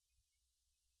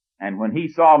 And when he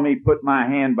saw me put my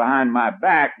hand behind my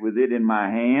back with it in my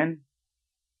hand,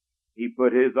 he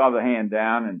put his other hand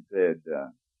down and said,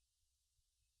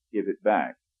 give it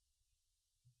back.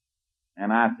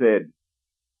 And I said,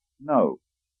 no.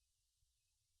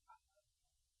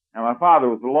 Now, my father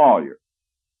was a lawyer.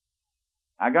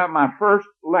 I got my first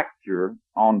lecture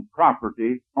on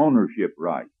property ownership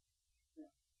rights.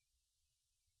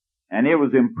 And it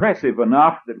was impressive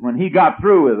enough that when he got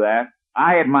through with that,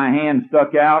 I had my hand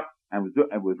stuck out and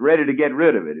was ready to get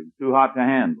rid of it. It was too hot to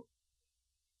handle.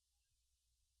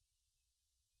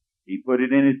 He put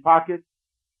it in his pocket,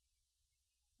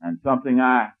 and something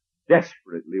I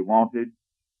desperately wanted,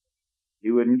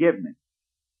 he wouldn't give me.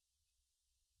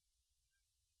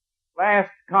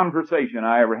 Last conversation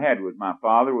I ever had with my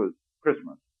father was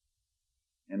Christmas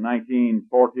in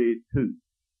 1942.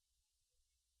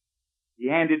 He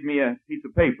handed me a piece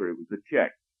of paper. It was a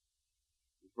check.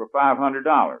 It was for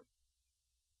 $500.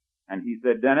 And he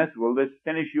said, Dennis, will this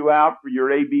finish you out for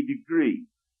your A.B. degree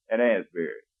at Asbury?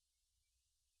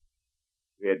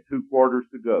 We had 2 quarters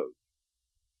to go.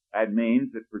 That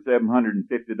means that for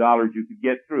 $750 you could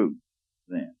get through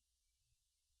then.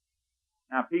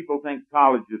 Now, people think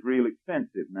college is real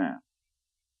expensive now.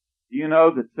 Do you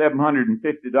know that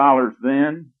 $750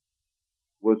 then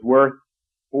was worth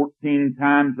 14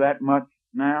 times that much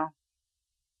now?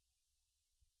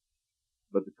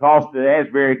 But the cost at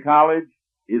Asbury College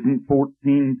isn't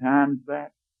 14 times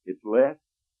that. It's less.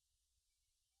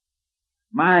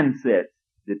 Mindsets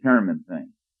determine things.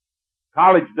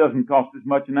 College doesn't cost as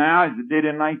much now as it did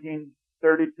in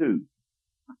 1932.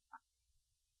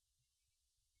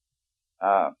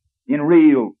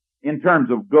 In terms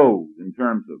of gold, in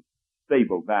terms of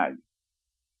stable value.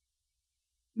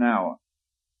 Now,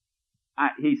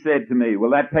 he said to me,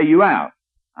 will that pay you out?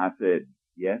 I said,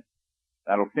 yes,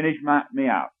 that'll finish me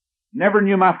out. Never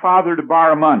knew my father to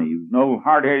borrow money. He was an old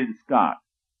hard-headed Scot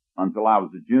until I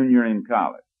was a junior in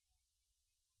college.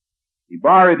 He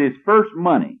borrowed his first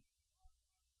money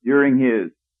during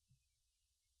his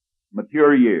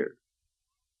mature years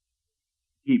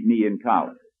to keep me in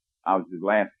college. I was his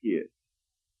last kid.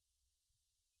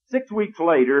 6 weeks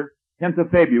later, 10th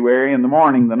of February, in the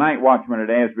morning, the night watchman at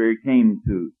Asbury came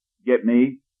to get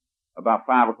me about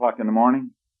 5 o'clock in the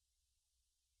morning.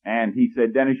 And he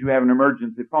said, Dennis, you have an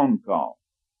emergency phone call.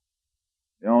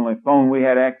 The only phone we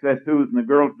had access to was in the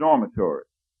girls' dormitory.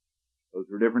 Those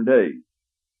were different days.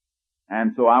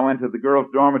 And so I went to the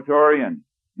girls' dormitory and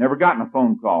never gotten a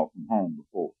phone call from home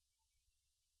before.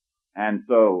 And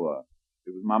so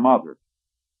it was my mother.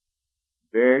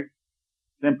 Very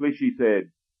simply, she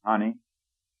said, honey,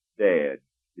 Dad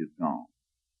is gone.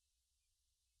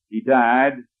 He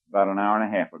died about an hour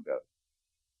and a half ago.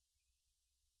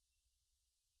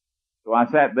 So I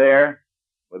sat there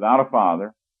without a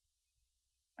father,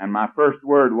 and my first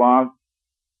word was,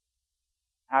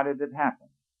 how did it happen?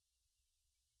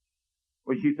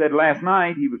 Well, she said last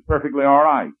night he was perfectly all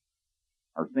right,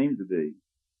 or seemed to be.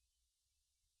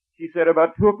 She said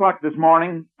about 2 o'clock this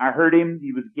morning, I heard him,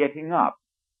 he was getting up.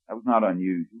 That was not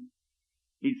unusual.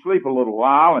 He'd sleep a little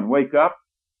while and wake up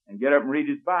and get up and read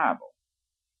his Bible.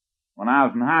 When I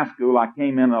was in high school, I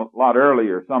came in a lot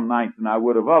earlier some nights than I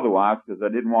would have otherwise because I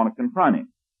didn't want to confront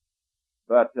him.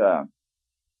 But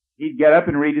he'd get up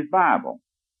and read his Bible.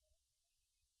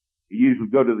 He'd usually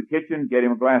go to the kitchen, get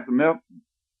him a glass of milk,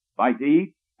 bite to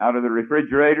eat, out of the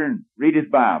refrigerator, and read his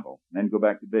Bible, and then go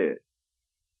back to bed.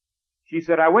 She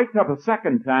said, I waked up a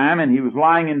second time, and he was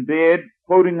lying in bed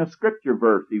quoting a scripture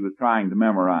verse he was trying to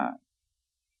memorize.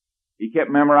 He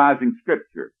kept memorizing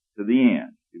scripture to the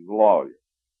end. He was a lawyer.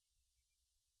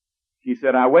 She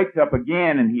said, I waked up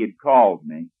again and he had called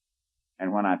me,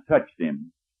 and when I touched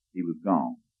him, he was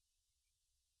gone.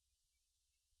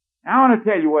 Now I want to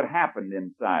tell you what happened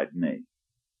inside me.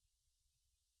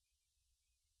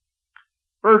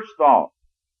 First thought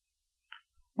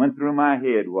went through my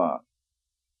head was,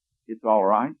 it's all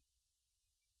right.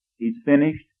 He's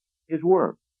finished his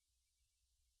work.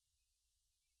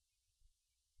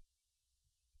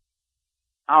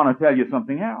 I want to tell you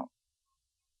something else.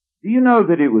 Do you know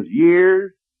that it was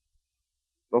years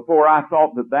before I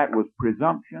thought that that was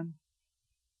presumption?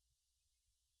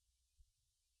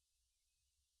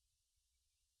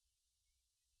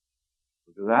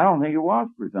 Because I don't think it was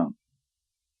presumption.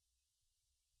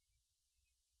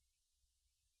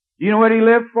 Do you know what he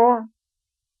lived for?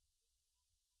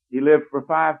 He lived for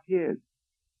 5 kids.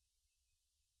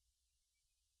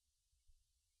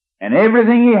 And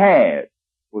everything he had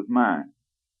was mine.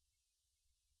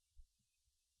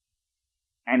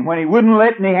 And when he wouldn't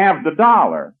let me have the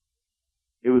 $1,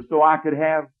 it was so I could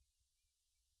have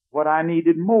what I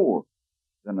needed more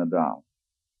than $1.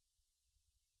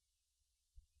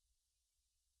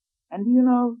 And do you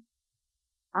know,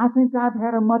 I think I've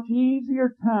had a much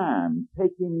easier time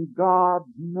taking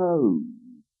God's no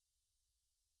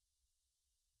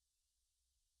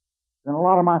than a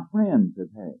lot of my friends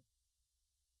have had.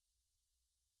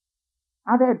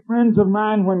 I've had friends of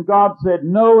mine when God said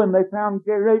no and they found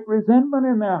great resentment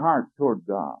in their hearts toward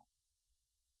God.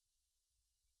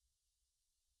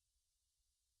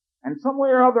 And some way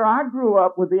or other I grew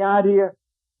up with the idea,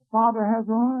 the Father has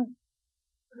a right.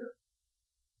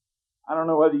 I don't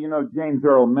know whether you know James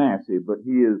Earl Massey, but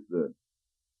he is the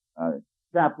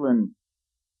chaplain,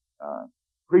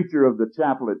 preacher of the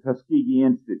chapel at Tuskegee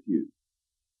Institute,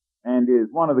 and is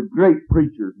one of the great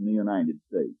preachers in the United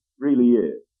States. Really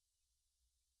is.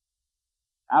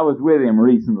 I was with him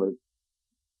recently,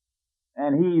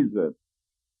 and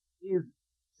he's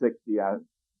 60,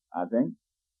 I think.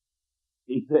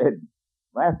 He said,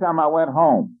 last time I went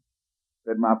home,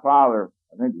 said my father,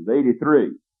 I think it was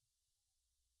 83.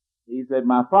 He said,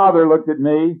 my father looked at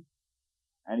me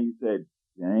and he said,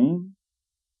 James,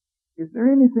 is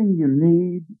there anything you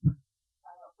need?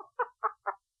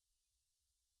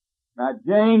 Now,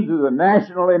 James is a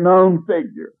nationally known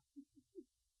figure.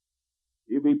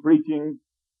 He'll be preaching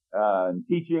and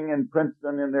teaching in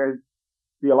Princeton in their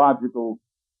theological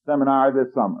seminar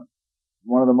this summer.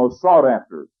 One of the most sought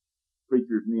after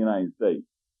preachers in the United States.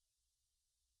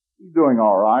 He's doing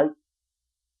all right.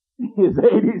 His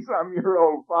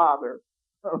 80-some-year-old father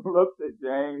looked at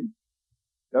James,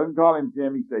 doesn't call him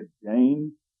Jim, he said,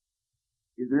 James,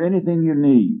 is there anything you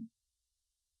need?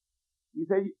 He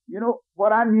said, you know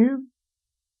what I knew?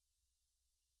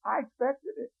 I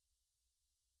expected it.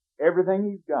 Everything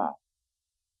he's got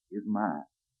is mine.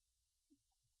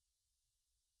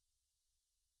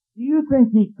 Do you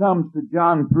think he comes to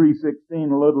John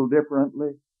 3:16 a little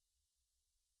differently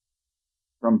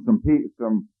from some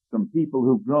people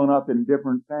who've grown up in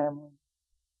different families?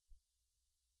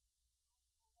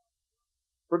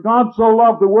 For God so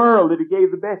loved the world that he gave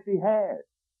the best he had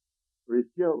for his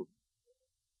children.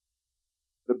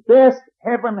 The best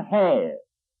heaven had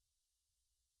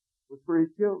was for his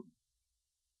children.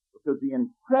 Because the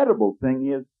incredible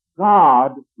thing is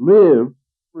God lives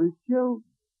for his children.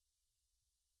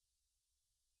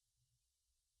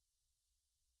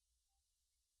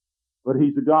 But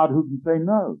he's a God who can say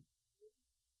no.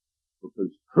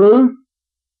 Because truth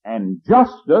and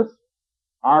justice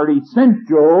are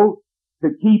essential to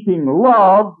keeping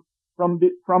love from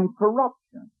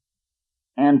corruption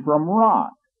and from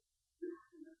rot.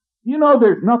 You know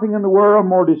there's nothing in the world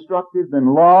more destructive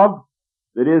than love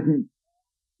that isn't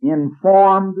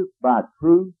informed by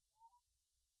truth,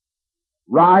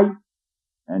 right,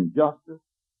 and justice.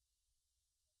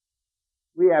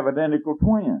 We have identical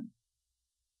twins.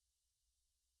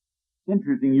 It's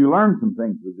interesting, you learn some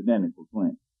things with identical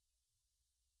twins.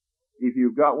 If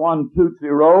you've got one Tootsie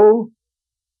Roll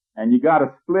and you got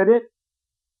to split it,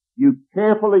 you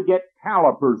carefully get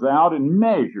calipers out and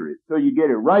measure it so you get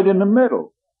it right in the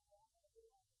middle.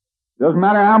 Doesn't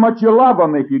matter how much you love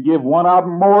them, if you give one of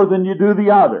them more than you do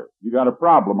the other, you got a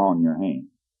problem on your hands.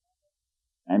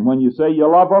 And when you say you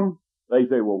love them, they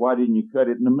say, well, why didn't you cut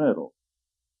it in the middle?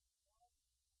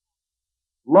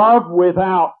 Love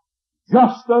without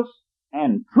justice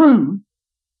and truth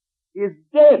is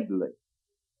deadly.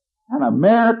 And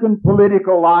American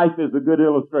political life is a good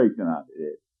illustration of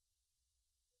it.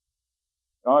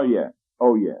 Oh yeah.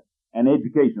 And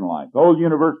education life, the whole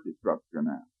university structure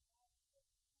now.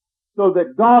 So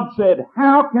that God said,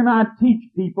 how can I teach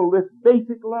people this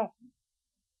basic lesson?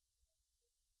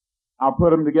 I'll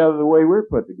put them together the way we're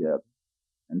put together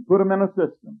and put them in a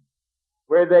system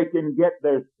where they can get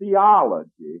their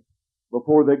theology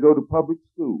before they go to public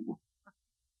school.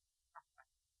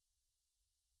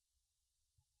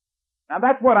 Now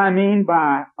that's what I mean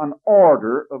by an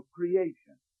order of creation.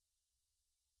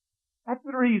 That's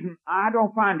the reason I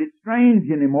don't find it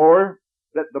strange anymore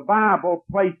that the Bible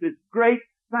places great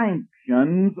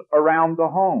sanctions around the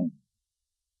home.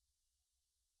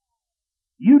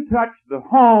 You touch the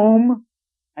home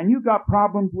and you got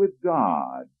problems with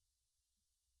God.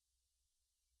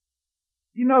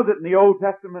 You know that in the Old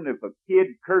Testament, if a kid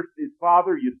cursed his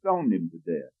father, you stoned him to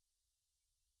death.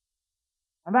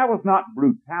 And that was not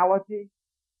brutality.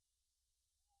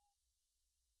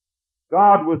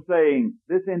 God was saying,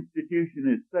 this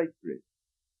institution is sacred.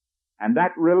 And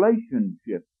that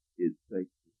relationship is sacred.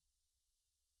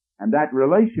 And that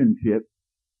relationship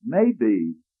may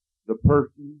be the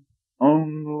person's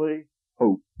only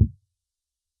hope.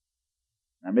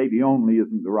 Now maybe only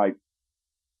isn't the right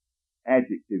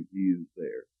adjective to use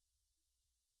there.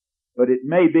 But it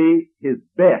may be his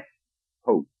best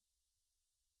hope.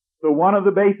 So one of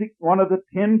the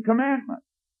 10 Commandments.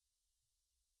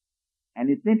 And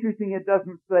it's interesting it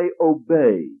doesn't say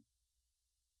obey.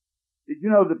 Did you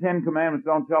know the 10 Commandments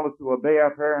don't tell us to obey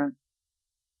our parents?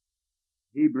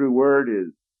 Hebrew word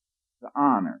is to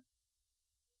honor.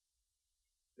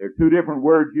 There are two different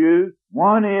words used.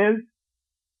 One is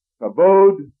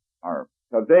kavod, or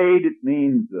kaved. It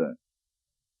means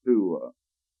to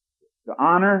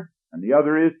honor, and the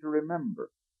other is to remember.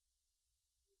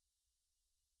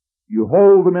 You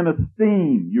hold them in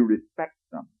esteem. You respect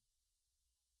them.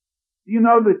 Do you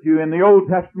know that you, in the Old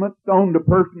Testament, stoned a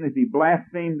person if he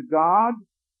blasphemed God?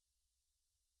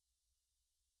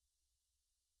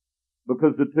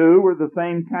 Because the two were the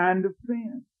same kind of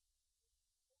sin.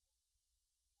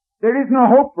 There is no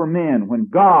hope for men when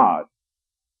God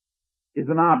is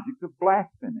an object of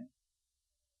blasphemy.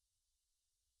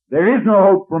 There is no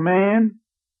hope for man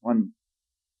when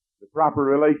the proper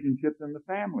relationships in the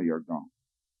family are gone.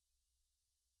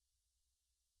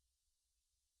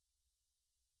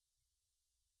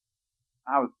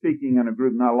 I was speaking in a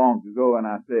group not long ago, and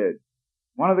I said,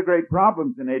 one of the great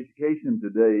problems in education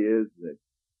today is that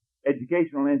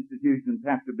educational institutions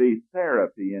have to be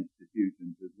therapy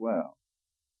institutions as well.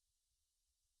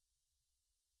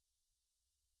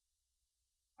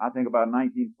 I think about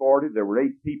 1940, there were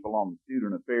 8 people on the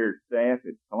student affairs staff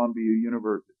at Columbia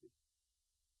University.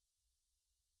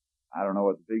 I don't know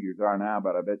what the figures are now,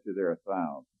 but I bet you there are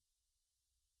 1,000.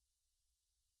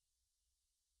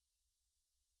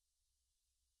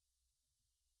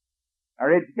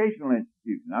 Our educational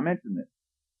institution, I mentioned this.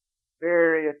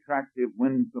 Very attractive,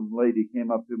 winsome lady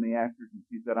came up to me after, and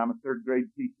she said, I'm a 3rd grade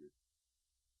teacher.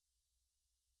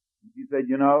 And she said,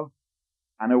 you know,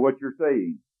 I know what you're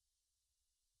saying.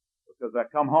 Because I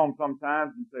come home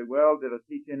sometimes and say, well, did I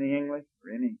teach any English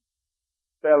or any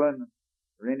spelling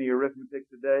or any arithmetic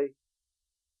today?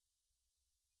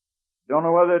 Don't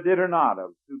know whether I did or not. I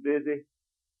was too busy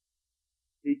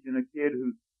teaching a kid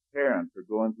whose parents are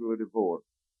going through a divorce.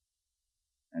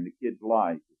 And the kid's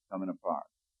life is coming apart.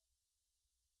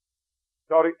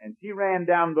 And she ran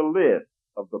down the list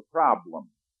of the problems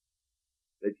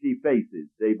that she faces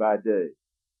day by day.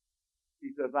 She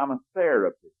says, I'm a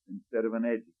therapist instead of an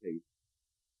educator.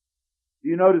 Do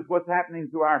you notice what's happening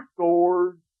to our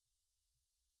scores?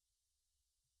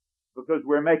 Because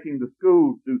we're making the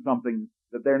schools do something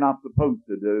that they're not supposed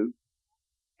to do.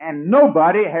 And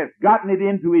nobody has gotten it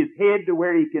into his head to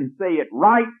where he can say it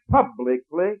right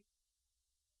publicly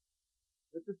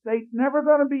that the state's never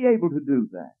going to be able to do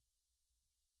that.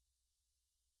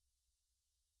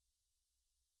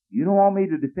 You don't want me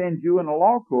to defend you in a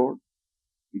law court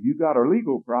if you got a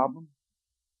legal problem.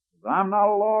 Because I'm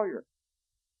not a lawyer.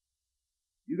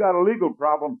 You got a legal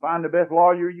problem, find the best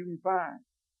lawyer you can find.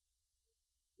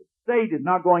 The state is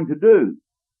not going to do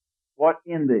what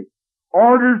in the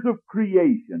orders of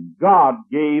creation God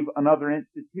gave another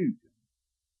institution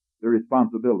the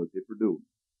responsibility for doing.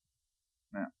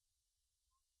 Now,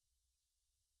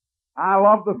 I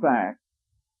love the fact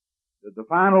that the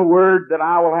final word that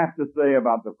I will have to say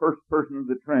about the first person of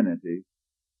the Trinity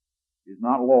is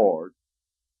not Lord,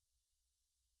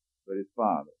 but His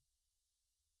Father.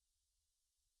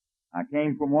 I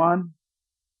came from one,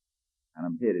 and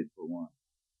I'm headed for one.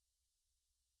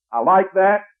 I like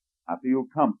that. I feel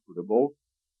comfortable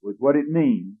with what it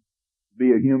means to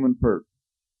be a human person.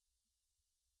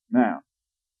 Now,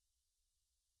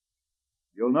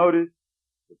 you'll notice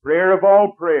the prayer of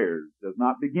all prayers does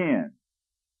not begin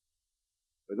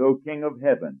with, O King of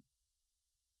Heaven.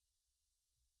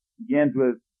 It begins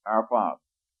with our Father.